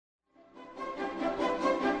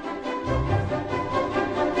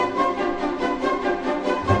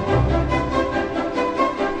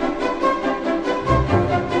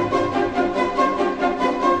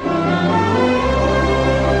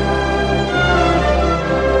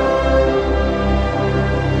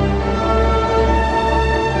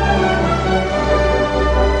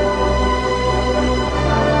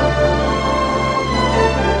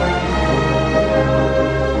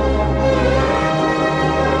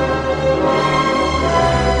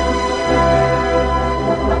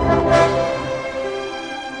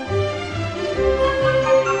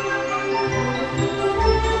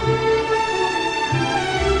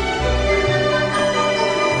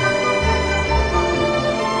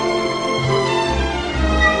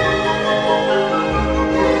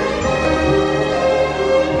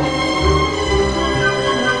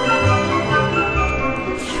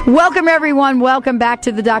Welcome, everyone. Welcome back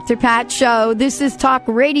to the Dr. Pat Show. This is talk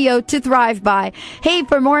radio to thrive by. Hey,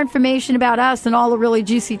 for more information about us and all the really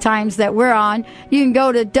juicy times that we're on, you can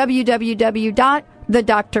go to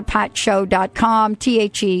www.thedrpatshow.com,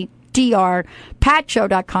 THEDR,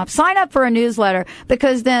 patshow.com. Sign up for a newsletter,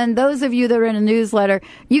 because then those of you that are in a newsletter,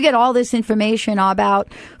 you get all this information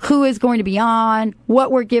about who is going to be on,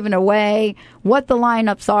 what we're giving away, what the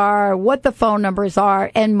lineups are, what the phone numbers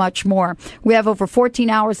are, and much more. We have over 14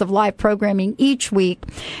 hours of live programming each week.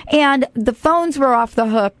 And the phones were off the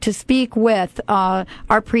hook to speak with our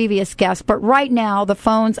previous guests. But right now, the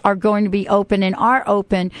phones are going to be open and are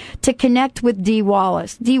open to connect with Dee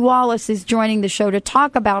Wallace. Dee Wallace is joining the show to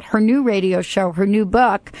talk about her new radio show, her new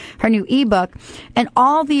book, her new eBook, and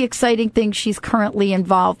all the exciting things she's currently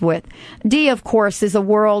involved with. Dee, of course, is a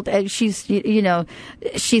world, she's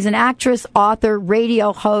an actress, author,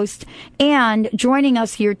 radio host, and joining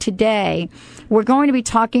us here today, we're going to be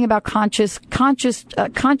talking about conscious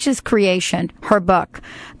creation, her book.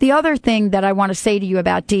 The other thing that I want to say to you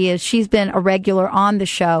about Dee is she's been a regular on the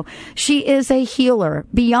show. She is a healer.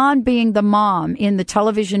 Beyond being the mom in the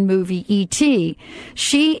television movie E.T.,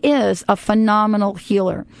 she is a phenomenal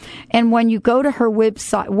healer. And when you go to her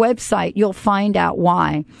website, you'll find out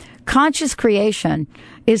why. Conscious creation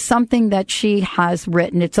is something that she has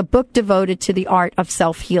written. It's a book devoted to the art of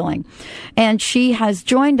self-healing. And she has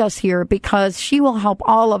joined us here because she will help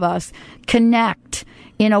all of us connect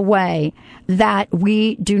in a way that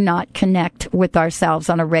we do not connect with ourselves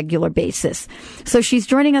on a regular basis. So she's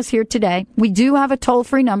joining us here today. We do have a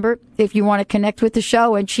toll-free number if you want to connect with the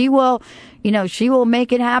show, and she will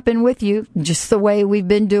make it happen with you, just the way we've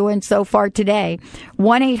been doing so far today.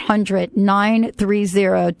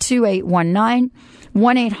 1-800-930-2819.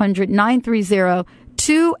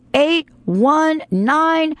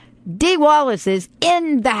 1-800-930-2819. Dee Wallace is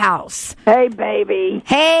in the house. Hey, baby.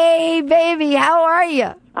 Hey, baby. How are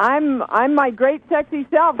you? I'm my great sexy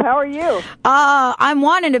self. How are you? I'm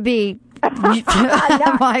wanting to be my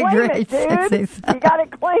great sexy self. You got to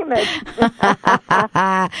claim it.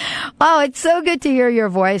 Oh, it's so good to hear your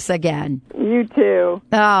voice again. You too.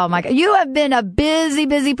 Oh, my God. You have been a busy,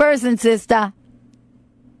 busy person, sister.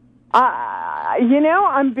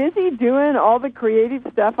 I'm busy doing all the creative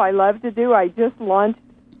stuff I love to do. I just launched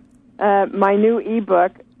my new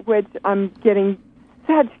ebook, which I'm getting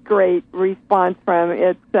such great response from.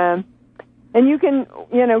 It's and you can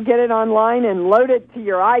get it online and load it to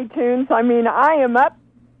your iTunes. I mean, I am up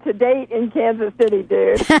to date in Kansas City,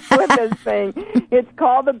 dude, with this thing. It's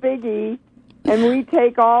called The Big E, and we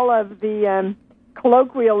take all of the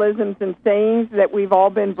colloquialisms and sayings that we've all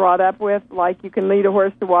been brought up with, like you can lead a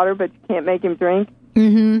horse to water, but you can't make him drink,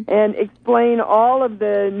 and explain all of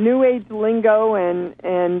the New Age lingo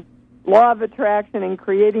and law of attraction and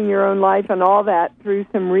creating your own life and all that through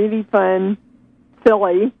some really fun,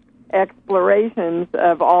 silly explorations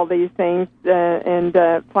of all these things and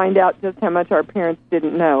find out just how much our parents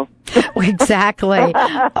didn't know. Exactly.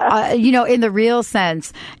 In the real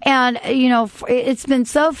sense. And, it's been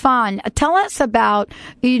so fun. Tell us about,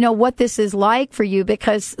 what this is like for you,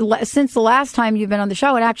 because since the last time you've been on the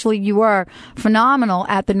show, and actually you were phenomenal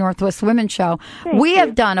at the Northwest Women's Show, we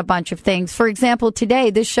have done a bunch of things. For example, today,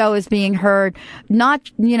 this show is being heard not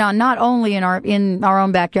only in our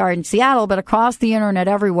own backyard in Seattle, but across the internet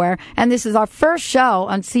everywhere. And this is our first show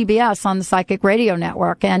on CBS on the Psychic Radio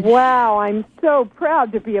Network. And wow, I'm so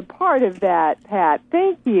proud to be a part of that, Pat.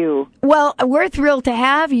 Thank you. Well, we're thrilled to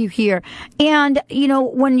have you here. And,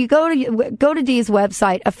 when you go to Dee's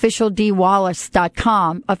website,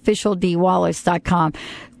 officialdeewallace.com,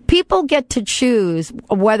 people get to choose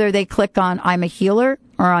whether they click on I'm a healer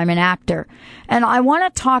or I'm an actor. And I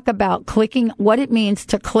want to talk about what it means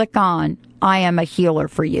to click on I am a healer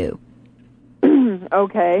for you.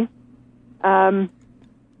 Okay.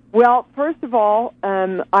 Well, first of all,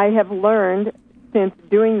 I have learned since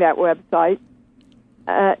doing that website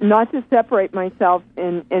not to separate myself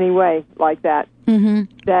in any way like that. Mm-hmm.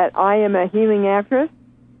 That I am a healing actress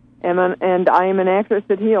and I am an actress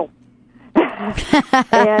that heals.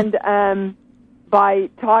 And by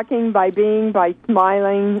talking, by being, by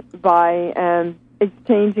smiling, by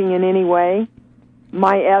exchanging in any way,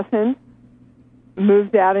 my essence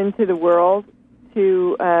moves out into the world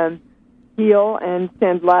to heal and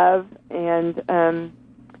send love and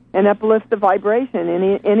uplift the vibration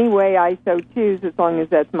in any way I so choose, as long as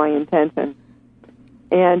that's my intention.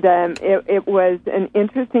 And it was an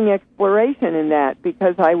interesting exploration in that,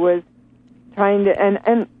 because I was trying to,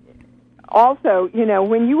 and also,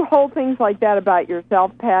 when you hold things like that about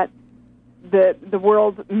yourself, Pat, the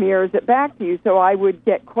world mirrors it back to you. So I would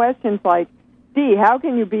get questions like, Dee, how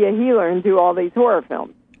can you be a healer and do all these horror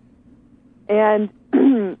films? and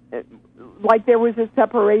like there was a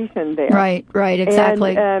separation there. Right,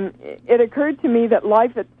 exactly. And it occurred to me that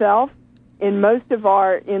life itself, in most of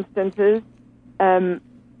our instances,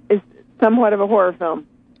 is somewhat of a horror film.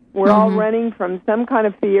 We're all running from some kind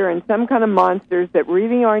of fear and some kind of monsters that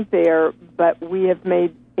really aren't there, but we have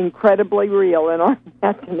made incredibly real in our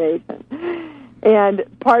imagination. And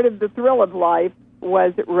part of the thrill of life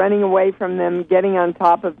was running away from them, getting on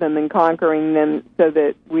top of them, and conquering them so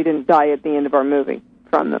that we didn't die at the end of our movie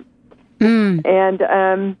from them.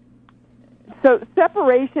 And so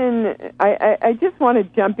separation, I just want to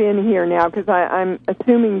jump in here now because I'm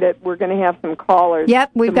assuming that we're going to have some callers.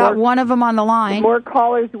 Yep, we've got one of them on the line. The more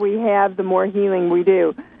callers we have, the more healing we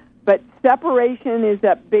do. But separation is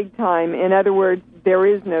up big time. In other words, there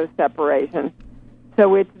is no separation.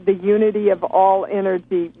 So it's the unity of all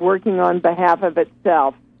energy working on behalf of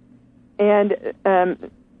itself. And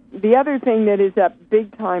the other thing that is up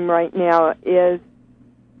big time right now is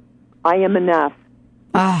I am enough.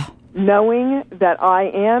 Knowing that I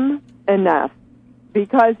am enough.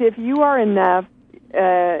 Because if you are enough,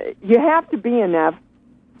 you have to be enough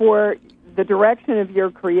for the direction of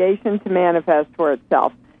your creation to manifest for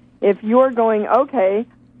itself. If you're going, okay,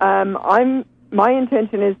 my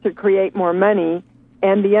intention is to create more money,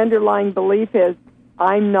 and the underlying belief is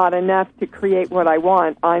I'm not enough to create what I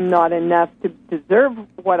want, I'm not enough to deserve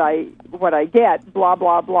what I get, blah,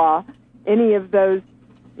 blah, blah, any of those,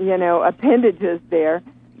 appendages there,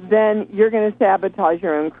 then you're going to sabotage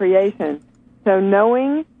your own creation. So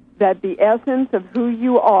knowing that the essence of who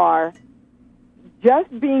you are,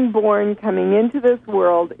 just being born, coming into this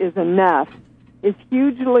world is enough, is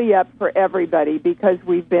hugely up for everybody because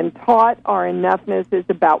we've been taught our enoughness is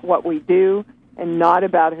about what we do and not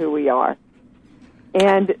about who we are.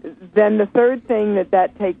 And then the third thing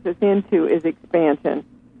that takes us into is expansion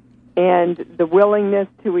and the willingness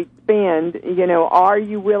to expand. Are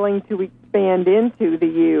you willing to expand into the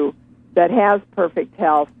you that has perfect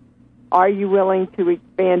health? Are you willing to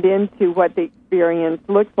expand into what the experience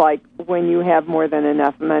looks like when you have more than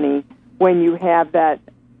enough money, when you have that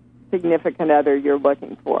significant other you're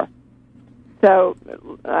looking for? So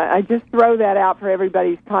I just throw that out for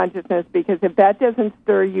everybody's consciousness because if that doesn't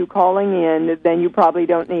stir you calling in, then you probably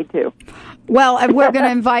don't need to. Well, we're going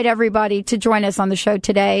to invite everybody to join us on the show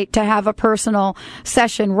today to have a personal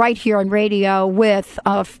session right here on radio with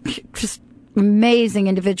just amazing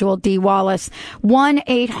individual, Dee Wallace.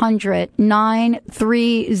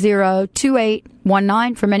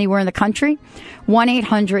 1-800-930-2819 from anywhere in the country.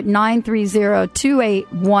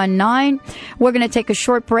 1-800-930-2819. We're going to take a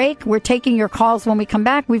short break. We're taking your calls when we come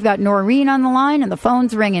back. We've got Noreen on the line and the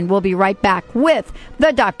phone's ringing. We'll be right back with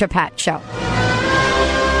the Dr. Pat Show.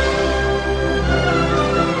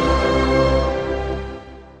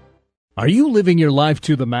 Are you living your life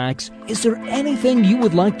to the max? Is there anything you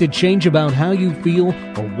would like to change about how you feel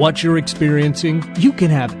or what you're experiencing? You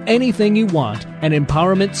can have anything you want, and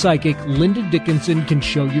empowerment psychic Linda Dickinson can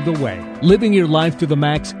show you the way. Living your life to the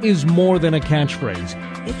max is more than a catchphrase.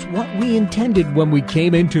 It's what we intended when we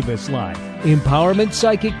came into this life. Empowerment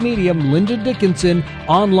psychic medium Linda Dickinson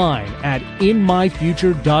online at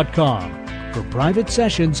inmyfuture.com. For private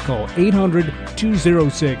sessions, call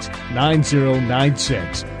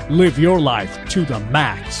 800-206-9096. Live your life to the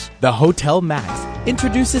max. The Hotel Max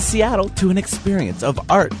introduces Seattle to an experience of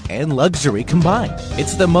art and luxury combined.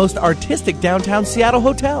 It's the most artistic downtown Seattle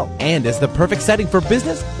hotel and is the perfect setting for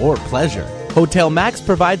business or pleasure. Hotel Max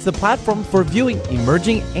provides the platform for viewing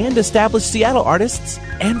emerging and established Seattle artists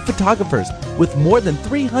and photographers with more than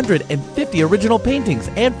 350 original paintings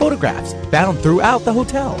and photographs found throughout the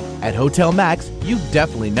hotel. At Hotel Max, you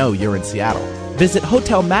definitely know you're in Seattle. Visit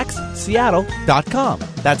HotelMaxSeattle.com.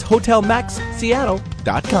 That's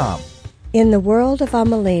HotelMaxSeattle.com. In the world of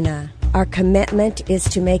Amelina, our commitment is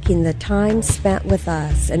to making the time spent with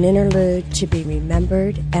us an interlude to be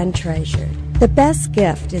remembered and treasured. The best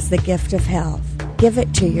gift is the gift of health. Give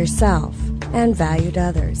it to yourself and valued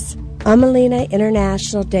others. Amelina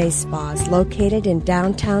International Day Spa is located in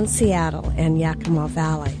downtown Seattle and Yakima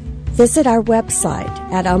Valley. Visit our website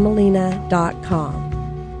at amelina.com.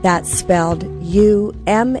 That's spelled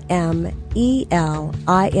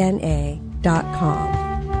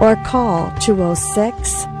UMMELINA.com. Or call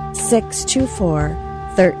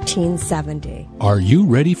 206-624-1370. Are you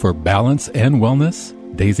ready for balance and wellness?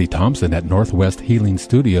 Daisy Thompson at Northwest Healing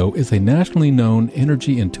Studio is a nationally known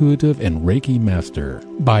energy intuitive and Reiki master.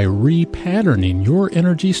 By repatterning your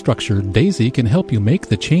energy structure, Daisy can help you make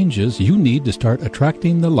the changes you need to start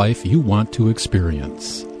attracting the life you want to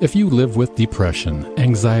experience. If you live with depression,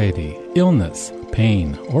 anxiety, illness,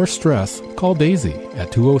 pain, or stress, call Daisy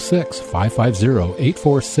at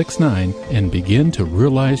 206-550-8469 and begin to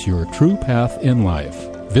realize your true path in life.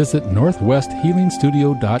 Visit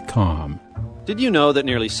northwesthealingstudio.com. Did you know that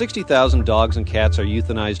nearly 60,000 dogs and cats are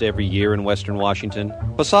euthanized every year in Western Washington?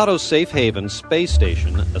 Posado's Safe Haven Space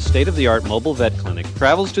Station, a state-of-the-art mobile vet clinic,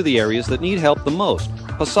 travels to the areas that need help the most.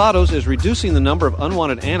 Posado's is reducing the number of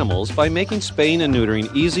unwanted animals by making spaying and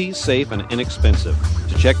neutering easy, safe, and inexpensive.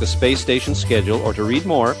 To check the space station schedule or to read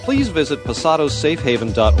more, please visit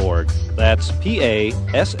posadosafehaven.org. That's P-A-S-A-D-O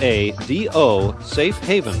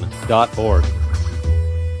safehaven.org.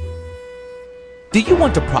 Do you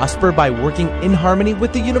want to prosper by working in harmony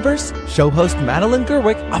with the universe? Show host Madeline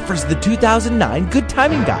Gerwick offers the 2009 Good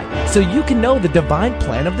Timing Guide so you can know the divine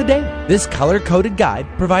plan of the day. This color-coded guide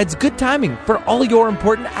provides good timing for all your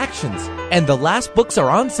important actions, and the last books are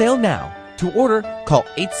on sale now. To order, call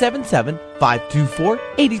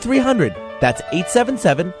 877-524-8300. That's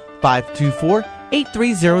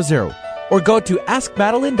 877-524-8300. Or go to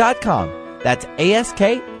AskMadeline.com. That's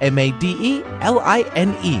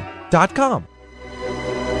AskMadeline.com.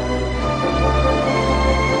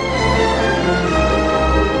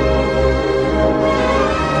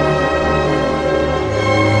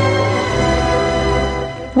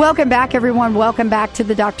 Welcome back, everyone. Welcome back to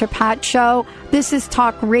the Dr. Pat Show. This is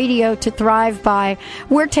Talk Radio to Thrive By.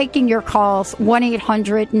 We're taking your calls,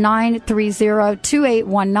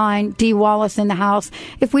 1-800-930-2819. Dee Wallace in the house.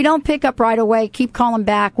 If we don't pick up right away, keep calling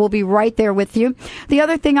back. We'll be right there with you. The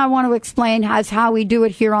other thing I want to explain is how we do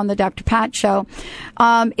it here on the Dr. Pat Show.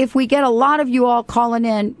 If we get a lot of you all calling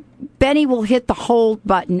in, Benny will hit the hold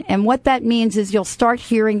button. And what that means is you'll start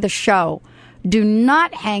hearing the show. Do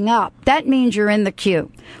not hang up. That means you're in the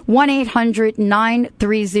queue.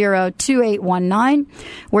 1-800-930-2819.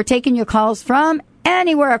 We're taking your calls from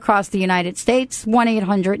anywhere across the United States.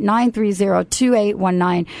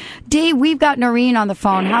 1-800-930-2819. Dee, we've got Noreen on the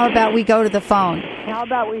phone. How about we go to the phone? How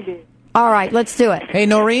about we do? All right, let's do it. Hey,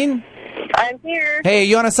 Noreen. I'm here. Hey, are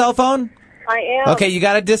you on a cell phone? I am. Okay, you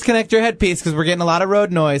got to disconnect your headpiece because we're getting a lot of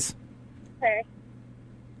road noise. Okay.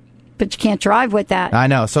 But you can't drive with that. I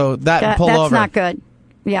know, so pull that's over. That's not good.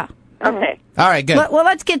 Yeah. Okay. All right, good. Well,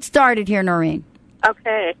 let's get started here, Noreen.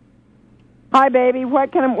 Okay. Hi, baby.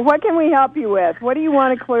 What can we help you with? What do you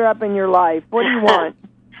want to clear up in your life? What do you want?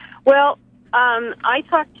 Well, I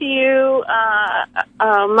talked to you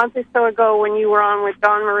a month or so ago when you were on with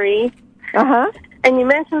Dawn Marie. Uh-huh. And you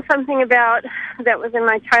mentioned something about that was in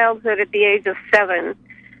my childhood at the age of 7.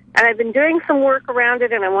 And I've been doing some work around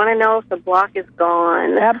it, and I want to know if the block is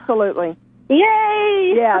gone. Absolutely.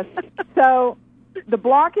 Yay! Yes. So the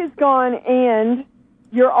block is gone, and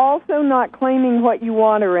you're also not claiming what you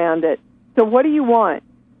want around it. So what do you want?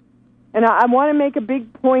 And I want to make a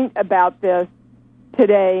big point about this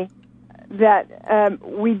today, that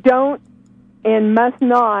we don't and must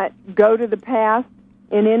not go to the past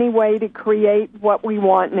in any way to create what we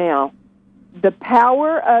want now. The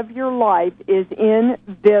power of your life is in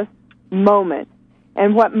this moment.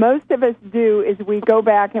 And what most of us do is we go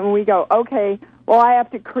back and we go, okay, well, I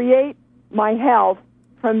have to create my health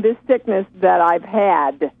from this sickness that I've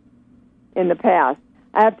had in the past.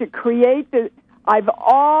 I have to create I've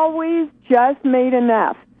always just made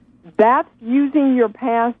enough. That's using your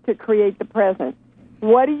past to create the present.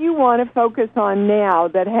 What do you want to focus on now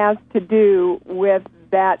that has to do with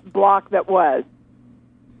that block that was?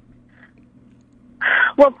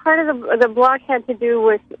 Well, part of the block had to do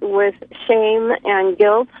with shame and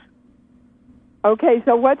guilt. Okay,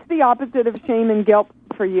 so what's the opposite of shame and guilt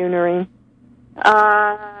for you, Noreen?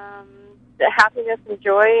 Happiness and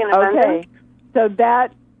joy and abundance. Okay, so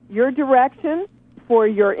that your direction for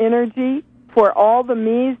your energy, for all the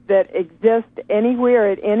me's that exist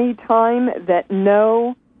anywhere at any time that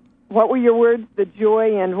know, what were your words, the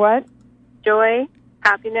joy and what? Joy,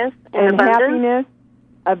 happiness, and abundance. Happiness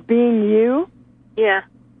of being you. Yeah.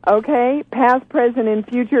 Okay, past, present, and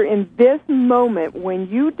future in this moment. When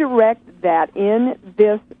you direct that in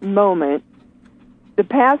this moment, the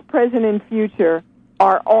past, present, and future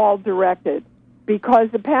are all directed,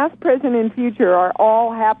 because the past, present, and future are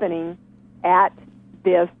all happening at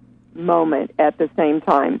this moment at the same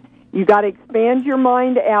time. You got to expand your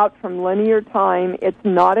mind out from linear time. It's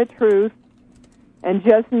not a truth. And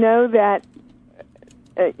just know that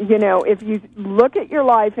if you look at your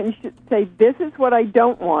life and say, this is what I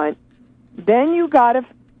don't want, then you got to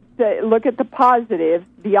say, look at the positive,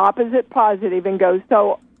 the opposite positive, and go,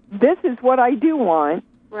 so this is what I do want.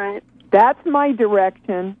 Right. That's my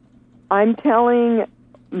direction. I'm telling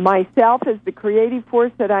myself as the creative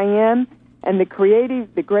force that I am, and the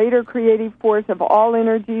greater creative force of all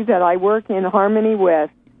energy that I work in harmony with,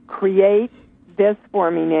 create this for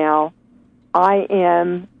me now. I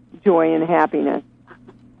am joy and happiness.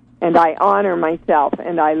 And I honor myself,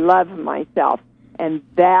 and I love myself. And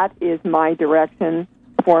that is my direction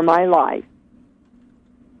for my life.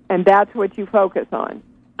 And that's what you focus on.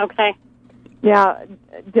 Okay. Now,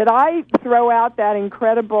 did I throw out that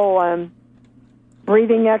incredible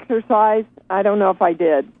breathing exercise? I don't know if I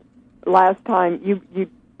did. Last time, you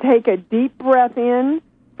take a deep breath in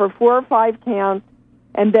for 4 or 5 counts,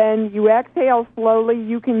 and then you exhale slowly.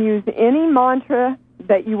 You can use any mantra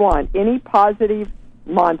that you want, any positive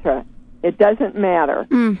mantra. It doesn't matter.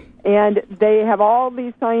 And they have all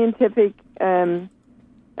these scientific data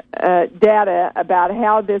about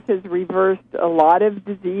how this has reversed a lot of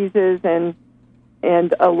diseases and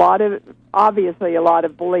obviously a lot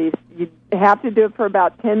of beliefs. You have to do it for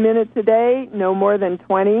about 10 minutes a day, no more than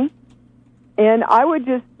 20. And I would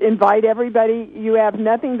just invite everybody, you have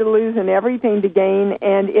nothing to lose and everything to gain,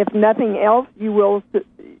 and if nothing else, you will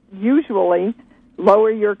usually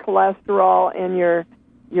lower your cholesterol and your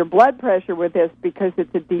blood pressure with this because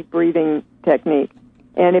it's a deep breathing technique.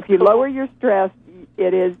 And if you lower your stress,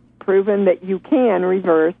 it is proven that you can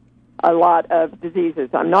reverse a lot of diseases.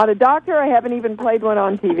 I'm not a doctor. I haven't even played one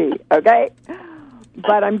on TV, okay?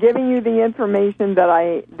 But I'm giving you the information that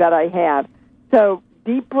I have. So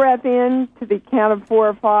deep breath in to the count of 4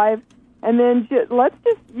 or 5, and then let's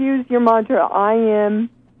just use your mantra, I am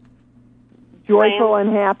joyful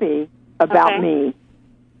and happy about me.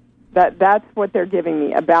 That's what they're giving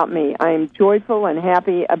me, about me. I am joyful and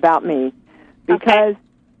happy about me. Because,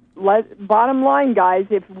 bottom line, guys,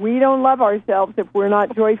 if we don't love ourselves, if we're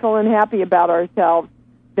not joyful and happy about ourselves,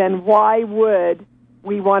 then why would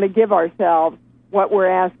we want to give ourselves what we're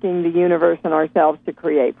asking the universe and ourselves to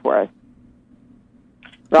create for us?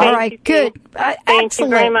 Right? All right, good. Thank you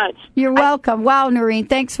very much. You're welcome. Wow, Noreen,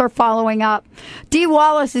 thanks for following up. Dee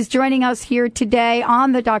Wallace is joining us here today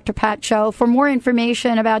on the Dr. Pat Show. For more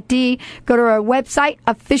information about Dee, go to our website,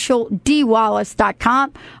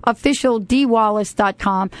 officialdeewallace.com,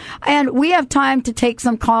 officialdeewallace.com. And we have time to take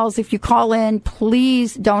some calls. If you call in,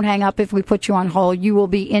 please don't hang up if we put you on hold. You will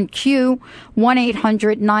be in queue,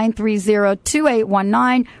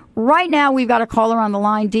 1-800-930-2819. Right now, we've got a caller on the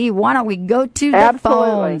line. Dee, why don't we go to the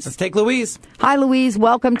phones? Let's take Louise. Hi, Louise.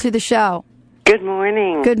 Welcome to the show. Good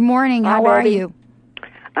morning. Good morning. How are you?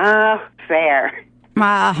 Fair.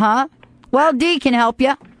 Uh-huh. Well, Dee can help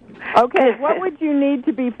you. Okay, what would you need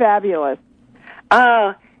to be fabulous?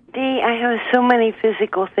 Oh, Dee, I have so many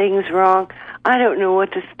physical things wrong. I don't know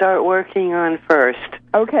what to start working on first.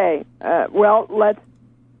 Okay, well, let's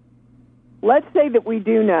say that we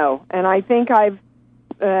do know, and I think I've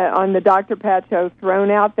on the Dr. Pat Show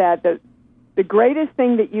thrown out that the greatest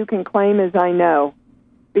thing that you can claim is I know.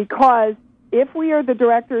 Because if we are the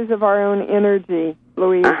directors of our own energy,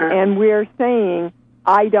 Louise, and we're saying,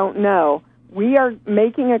 I don't know, we are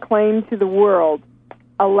making a claim to the world,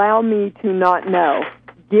 allow me to not know.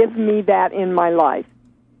 Give me that in my life.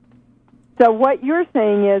 So what you're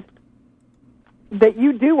saying is that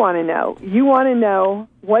you do want to know. You want to know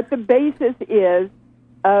what the basis is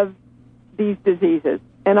of these diseases.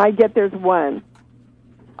 And I get there's one.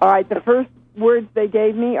 All right, the first words they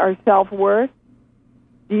gave me are self-worth.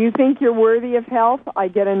 Do you think you're worthy of health? I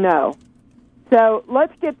get a no. So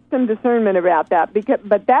let's get some discernment about that.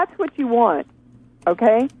 But that's what you want,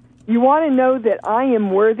 okay? You want to know that I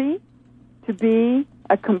am worthy to be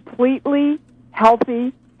a completely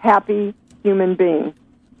healthy, happy human being.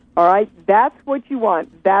 All right? That's what you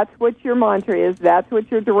want. That's what your mantra is. That's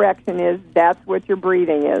what your direction is. That's what your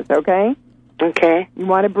breathing is, okay? Okay. You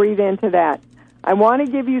want to breathe into that. I want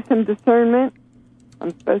to give you some discernment.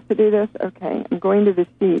 I'm supposed to do this? Okay. I'm going to the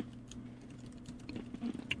sheet.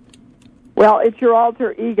 Well, it's your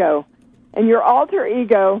alter ego. And your alter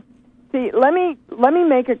ego, see, let me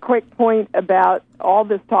make a quick point about all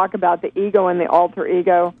this talk about the ego and the alter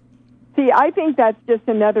ego. See, I think that's just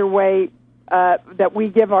another way that we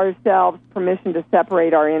give ourselves permission to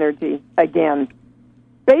separate our energy again.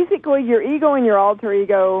 Basically, your ego and your alter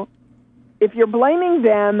ego, if you're blaming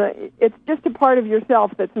them, it's just a part of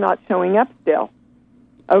yourself that's not showing up still.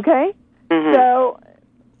 Okay? Mm-hmm. So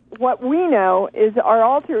what we know is our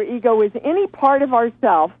alter ego is any part of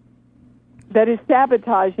ourself that is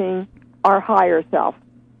sabotaging our higher self.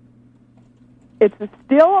 It's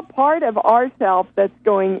still a part of ourself that's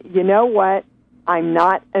going, you know what, I'm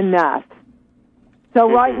not enough. So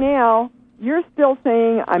right now, you're still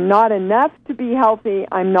saying, I'm not enough to be healthy.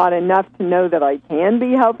 I'm not enough to know that I can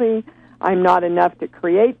be healthy. I'm not enough to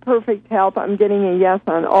create perfect health. I'm getting a yes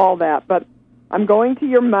on all that. But I'm going to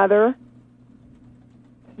your mother.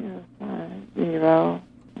 2, 5, 0,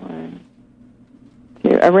 1, 2.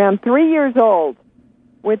 Around 3 years old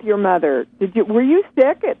with your mother. Were you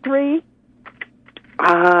sick at 3?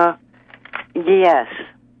 Yes.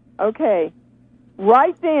 Okay.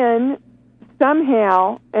 Right then,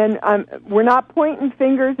 somehow, and we're not pointing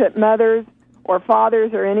fingers at mothers or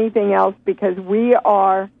fathers or anything else, because we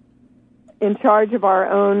are in charge of our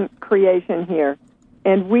own creation here.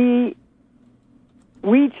 And we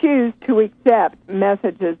choose to accept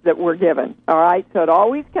messages that we're given, all right? So it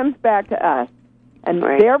always comes back to us. And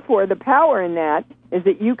therefore, the power in that is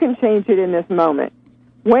that you can change it in this moment.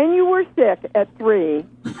 When you were sick at 3,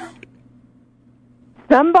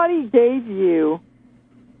 somebody gave you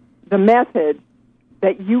the message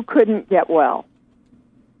that you couldn't get well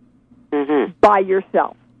by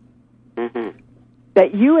yourself.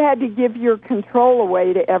 That you had to give your control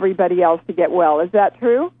away to everybody else to get well. Is that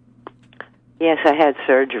true? Yes, I had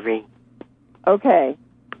surgery. Okay.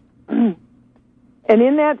 And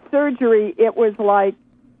in that surgery, it was like,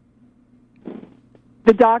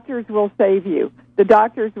 the doctors will save you. The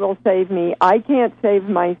doctors will save me. I can't save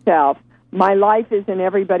myself. My life is in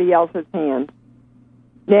everybody else's hands.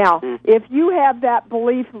 Now, if you have that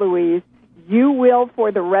belief, Louise, you will,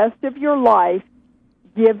 for the rest of your life,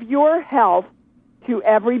 give your health to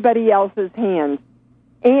everybody else's hands.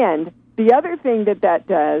 And the other thing that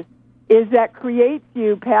does is that creates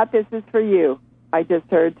you, Pat, this is for you. I just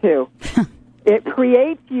heard, too. It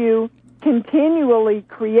creates you continually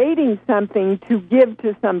creating something to give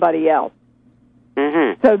to somebody else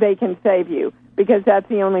so they can save you, because that's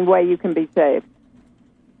the only way you can be saved.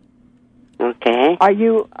 Okay. Are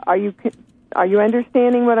you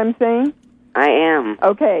understanding what I'm saying? I am.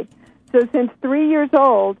 Okay. So since 3 years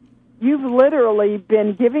old, you've literally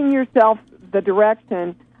been giving yourself the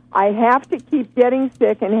direction, I have to keep getting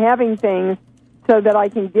sick and having things so that I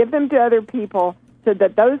can give them to other people, so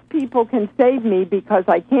that those people can save me, because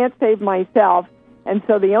I can't save myself. And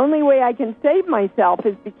so the only way I can save myself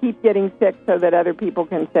is to keep getting sick so that other people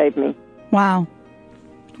can save me. Wow.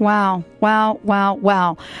 Wow, wow, wow,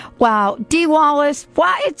 wow. Wow. Dee Wallace,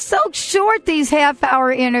 wow, it's so short, these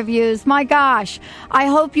half-hour interviews. My gosh. I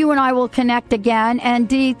hope you and I will connect again. And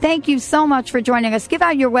Dee, thank you so much for joining us. Give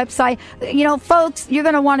out your website. You know, folks, you're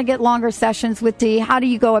going to want to get longer sessions with Dee. How do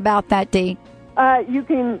you go about that, Dee? You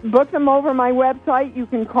can book them over my website. You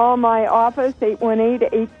can call my office,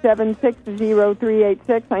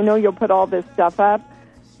 818-876-0386. I know you'll put all this stuff up.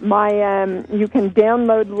 You can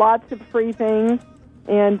download lots of free things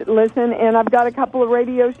and listen. And I've got a couple of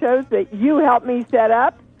radio shows that you helped me set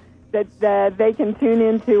up that they can tune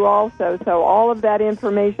into also. So all of that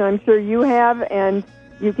information I'm sure you have, and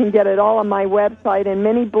you can get it all on my website. And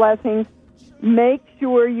many blessings. Make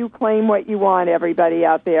sure you claim what you want, everybody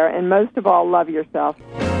out there. And most of all, love yourself.